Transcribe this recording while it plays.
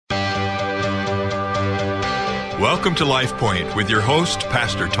Welcome to Life Point with your host,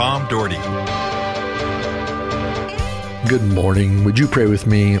 Pastor Tom Dougherty. Good morning. Would you pray with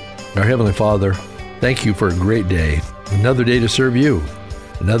me? Our Heavenly Father, thank you for a great day. Another day to serve you.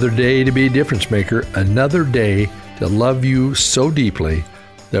 Another day to be a difference maker. Another day to love you so deeply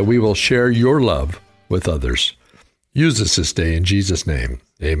that we will share your love with others. Use us this day in Jesus' name.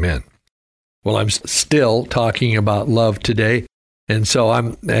 Amen. Well, I'm still talking about love today. And so I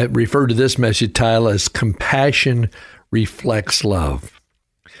refer to this message title as Compassion Reflects Love.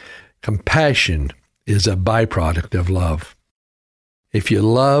 Compassion is a byproduct of love. If you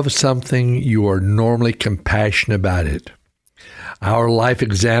love something, you are normally compassionate about it. Our life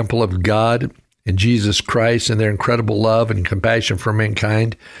example of God and Jesus Christ and their incredible love and compassion for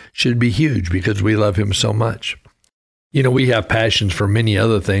mankind should be huge because we love him so much. You know, we have passions for many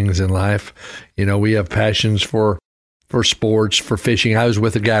other things in life. You know, we have passions for sports, for fishing. I was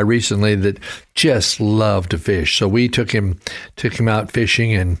with a guy recently that just loved to fish. So we took him out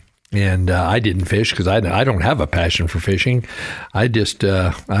fishing, and I didn't fish because I don't have a passion for fishing. I just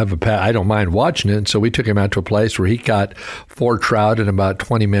I don't mind watching it. And so we took him out to a place where he caught 4 trout in about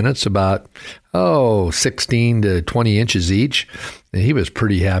 20 minutes, about 16 to 20 inches each. And he was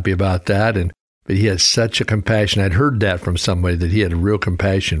pretty happy about that. But he had such a compassion. I'd heard that from somebody that he had a real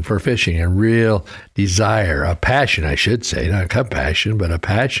compassion for fishing, a real desire, a passion, I should say, not compassion, but a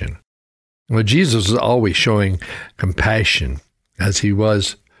passion. Well, Jesus was always showing compassion as he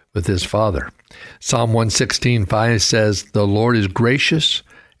was with his Father. Psalm 116:5 says, "The Lord is gracious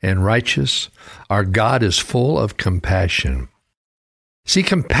and righteous. Our God is full of compassion." See,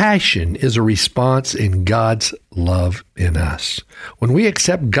 compassion is a response in God's love in us. When we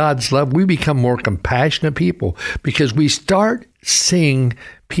accept God's love, we become more compassionate people because we start seeing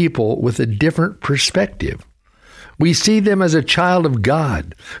people with a different perspective. We see them as a child of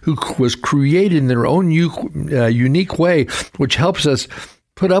God who was created in their own unique way, which helps us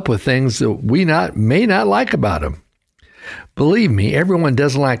put up with things that we may not like about them. Believe me, everyone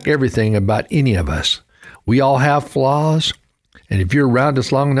doesn't like everything about any of us. We all have flaws. And if you're around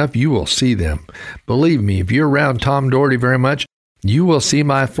us long enough, you will see them. Believe me, if you're around Tom Dougherty very much, you will see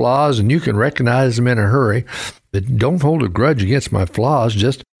my flaws and you can recognize them in a hurry. But don't hold a grudge against my flaws.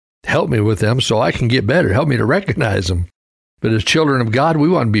 Just help me with them so I can get better. Help me to recognize them. But as children of God, we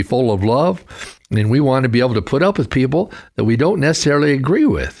want to be full of love, and we want to be able to put up with people that we don't necessarily agree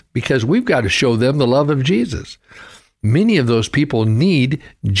with because we've got to show them the love of Jesus. Many of those people need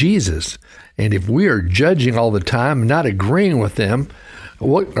Jesus. And if we are judging all the time and not agreeing with them,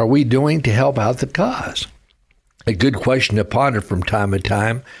 what are we doing to help out the cause? A good question to ponder from time to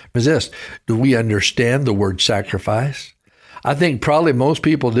time is this: do we understand the word sacrifice? I think probably most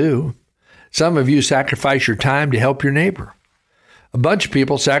people do. Some of you sacrifice your time to help your neighbor. A bunch of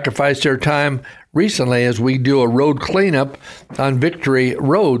people sacrifice their time recently as we do a road cleanup on Victory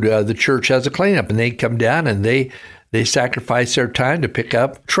Road. The church has a cleanup, and they come down and they sacrifice their time to pick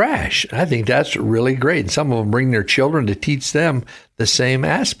up trash. I think that's really great. And some of them bring their children to teach them the same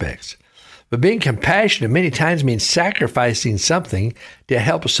aspects. But being compassionate many times means sacrificing something to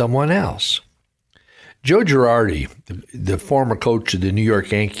help someone else. Joe Girardi, the former coach of the New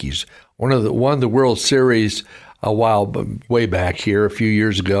York Yankees, won the World Series way back here, a few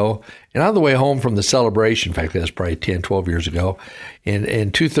years ago. And on the way home from the celebration, in fact, that's probably 10, 12 years ago,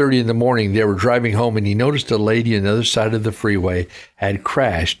 and 2:30 in the morning, they were driving home, and he noticed a lady on the other side of the freeway had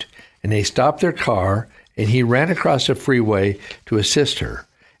crashed, and they stopped their car, and he ran across the freeway to assist her.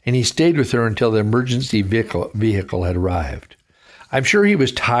 And he stayed with her until the emergency vehicle had arrived. I'm sure he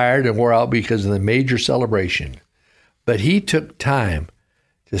was tired and wore out because of the major celebration, but he took time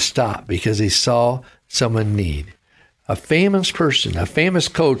to stop because he saw someone in need. A famous person, a famous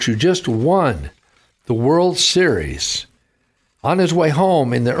coach who just won the World Series, on his way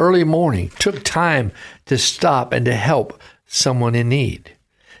home in the early morning, took time to stop and to help someone in need.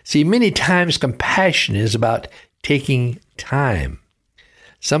 See, many times compassion is about taking time.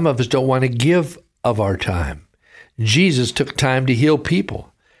 Some of us don't want to give of our time. Jesus took time to heal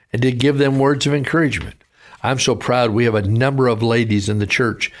people and to give them words of encouragement. I'm so proud we have a number of ladies in the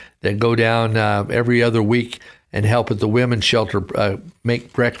church that go down every other week and help at the women's shelter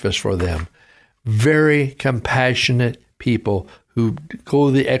make breakfast for them. Very compassionate people who go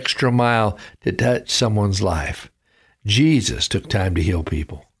the extra mile to touch someone's life. Jesus took time to heal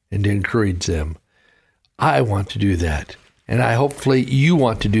people and to encourage them. I want to do that, and hopefully you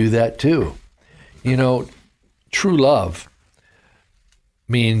want to do that too. You know, true love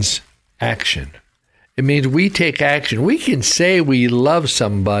means action. It means we take action. We can say we love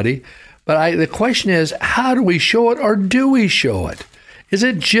somebody, but the question is, how do we show it, or do we show it? Is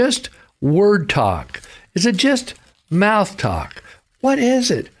it just word talk? Is it just mouth talk? What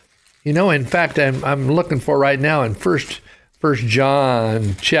is it? In fact, I'm looking for right now in First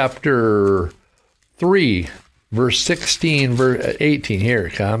John chapter 3, verse 16, verse 18. Here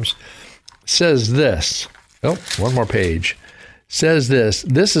it comes. Says this. Oh, one more page. Says this.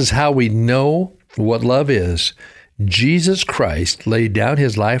 This is how we know what love is. Jesus Christ laid down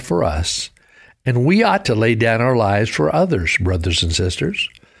his life for us, and we ought to lay down our lives for others, brothers and sisters.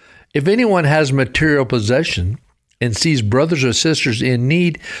 If anyone has material possession and sees brothers or sisters in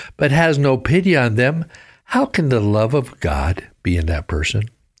need but has no pity on them, how can the love of God be in that person?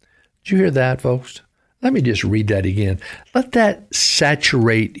 Did you hear that, folks? Let me just read that again. Let that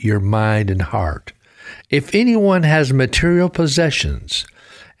saturate your mind and heart. If anyone has material possessions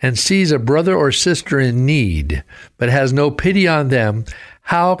and sees a brother or sister in need, but has no pity on them,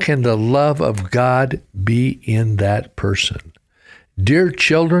 how can the love of God be in that person? Dear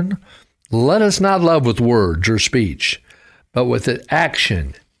children, let us not love with words or speech, but with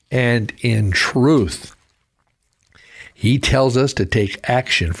action and in truth. He tells us to take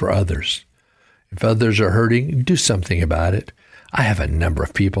action for others. If others are hurting, do something about it. I have a number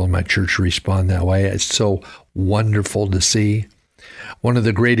of people in my church respond that way. It's so wonderful to see. One of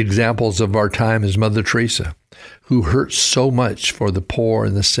the great examples of our time is Mother Teresa, who hurt so much for the poor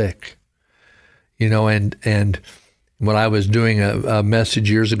and the sick. And when I was doing a message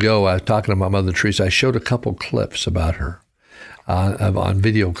years ago, I was talking about Mother Teresa. I showed a couple clips about her on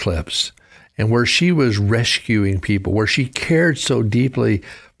video clips, and where she was rescuing people, where she cared so deeply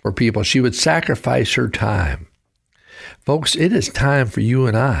for people. She would sacrifice her time. Folks, it is time for you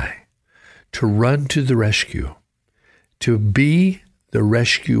and I to run to the rescue, to be the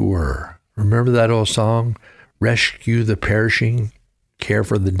rescuer. Remember that old song, Rescue the Perishing, Care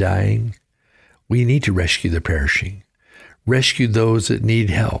for the Dying? We need to rescue the perishing. Rescue those that need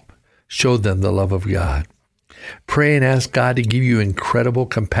help. Show them the love of God. Pray and ask God to give you incredible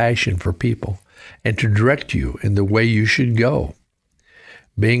compassion for people and to direct you in the way you should go.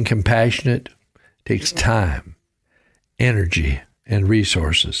 Being compassionate takes time, energy, and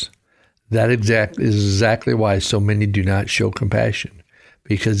resources. That is exactly why so many do not show compassion,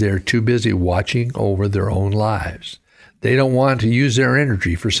 because they are too busy watching over their own lives. They don't want to use their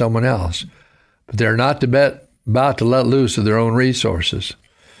energy for someone else, but they're not about to let loose of their own resources.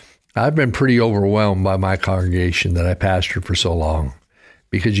 I've been pretty overwhelmed by my congregation that I pastored for so long,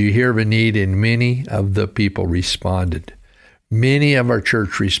 because you hear of a need and many of the people responded. Many of our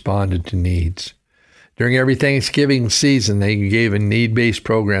church responded to needs. During every Thanksgiving season, they gave a need-based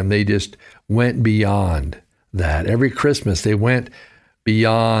program. They just went beyond that. Every Christmas, they went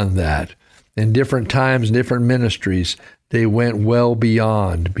beyond that. In different times, different ministries, they went well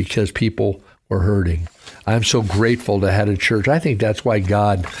beyond because people were hurting. I'm so grateful to have a church. I think that's why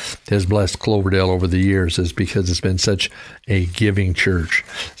God has blessed Cloverdale over the years, is because it's been such a giving church,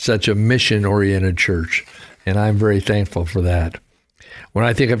 such a mission-oriented church. And I'm very thankful for that. When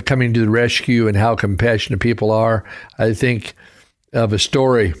I think of coming to the rescue and how compassionate people are, I think of a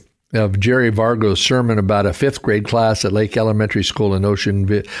story of Jerry Vargo's sermon about a fifth grade class at Lake Elementary School in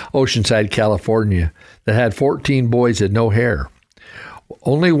Oceanside, California, that had 14 boys that had no hair.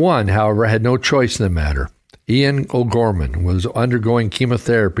 Only one, however, had no choice in the matter. Ian O'Gorman was undergoing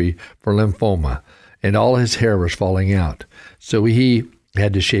chemotherapy for lymphoma, and all his hair was falling out. So he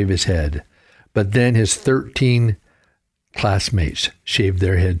had to shave his head. But then his 13 classmates shaved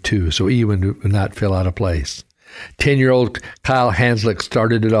their head too, so Ewan would not feel out of place. 10-year-old Kyle Hanslick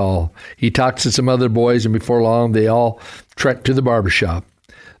started it all. He talked to some other boys, and before long, they all trekked to the barbershop.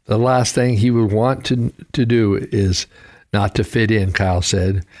 The last thing he would want to do is not to fit in, Kyle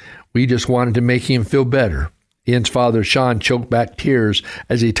said. We just wanted to make him feel better. Ian's father, Sean, choked back tears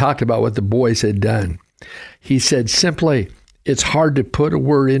as he talked about what the boys had done. He said simply, it's hard to put a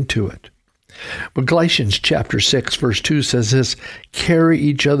word into it. But Galatians chapter 6, verse 2 says this, carry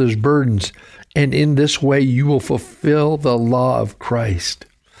each other's burdens, and in this way you will fulfill the law of Christ.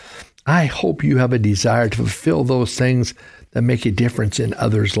 I hope you have a desire to fulfill those things that make a difference in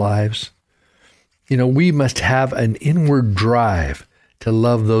others' lives. We must have an inward drive to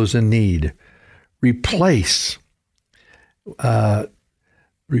love those in need. Replace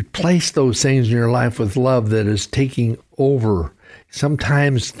those things in your life with love that is taking over.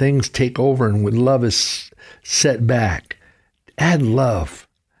 Sometimes things take over and when love is set back. Add love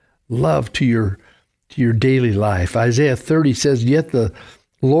to your daily life. Isaiah 30 says, yet the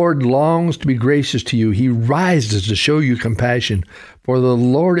Lord longs to be gracious to you. He rises to show you compassion, for the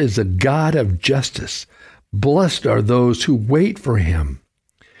Lord is a God of justice. Blessed are those who wait for him.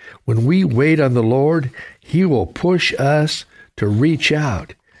 When we wait on the Lord, he will push us to reach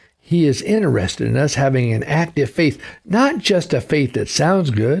out. He is interested in us having an active faith, not just a faith that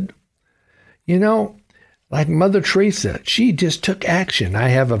sounds good. You know, like Mother Teresa, she just took action. I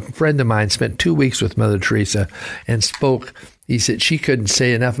have a friend of mine spent 2 weeks with Mother Teresa and spoke. He said she couldn't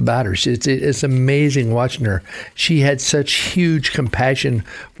say enough about her. It's amazing watching her. She had such huge compassion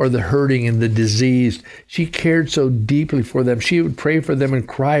for the hurting and the diseased. She cared so deeply for them. She would pray for them and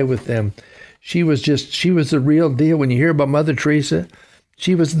cry with them. She was the real deal. When you hear about Mother Teresa,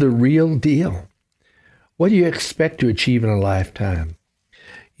 she was the real deal. What do you expect to achieve in a lifetime?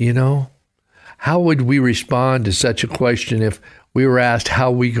 You know, how would we respond to such a question if we were asked how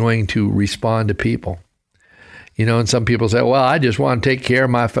are we going to respond to people? You know, and some people say, well, I just want to take care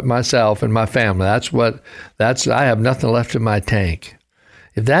of myself and my family. I have nothing left in my tank.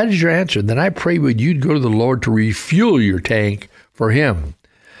 If that is your answer, then I pray you'd go to the Lord to refuel your tank for him.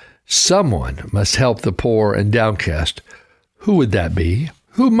 Someone must help the poor and downcast. Who would that be?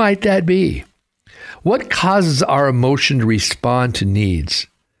 Who might that be? What causes our emotion to respond to needs?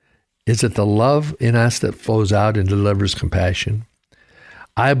 Is it the love in us that flows out and delivers compassion?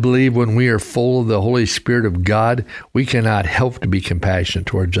 I believe when we are full of the Holy Spirit of God, we cannot help to be compassionate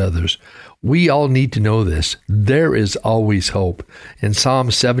towards others. We all need to know this. There is always hope. In Psalm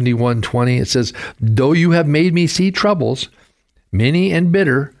 71:20, it says, though you have made me see troubles, many and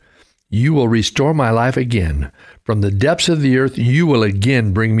bitter, you will restore my life again. From the depths of the earth, you will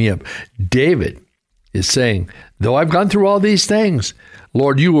again bring me up. David is saying, though I've gone through all these things,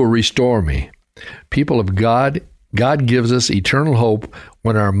 Lord, you will restore me. People of God, God gives us eternal hope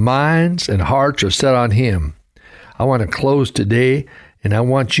when our minds and hearts are set on him. I want to close today, and I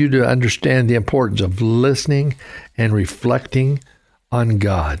want you to understand the importance of listening and reflecting on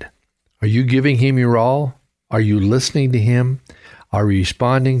God. Are you giving him your all? Are you listening to him? Are you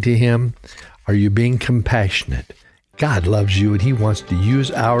responding to him? Are you being compassionate? God loves you, and he wants to use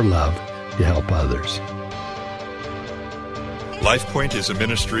our love to help others. LifePoint is a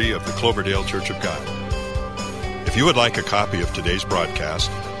ministry of the Cloverdale Church of God. If you would like a copy of today's broadcast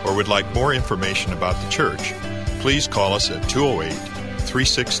or would like more information about the church, please call us at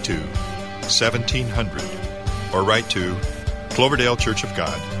 208-362-1700 or write to Cloverdale Church of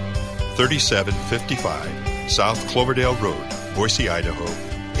God, 3755 South Cloverdale Road, Boise, Idaho,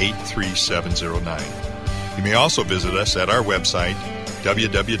 83709. You may also visit us at our website,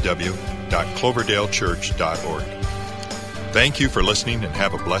 www.cloverdalechurch.org. Thank you for listening and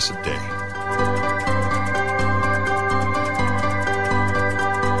have a blessed day.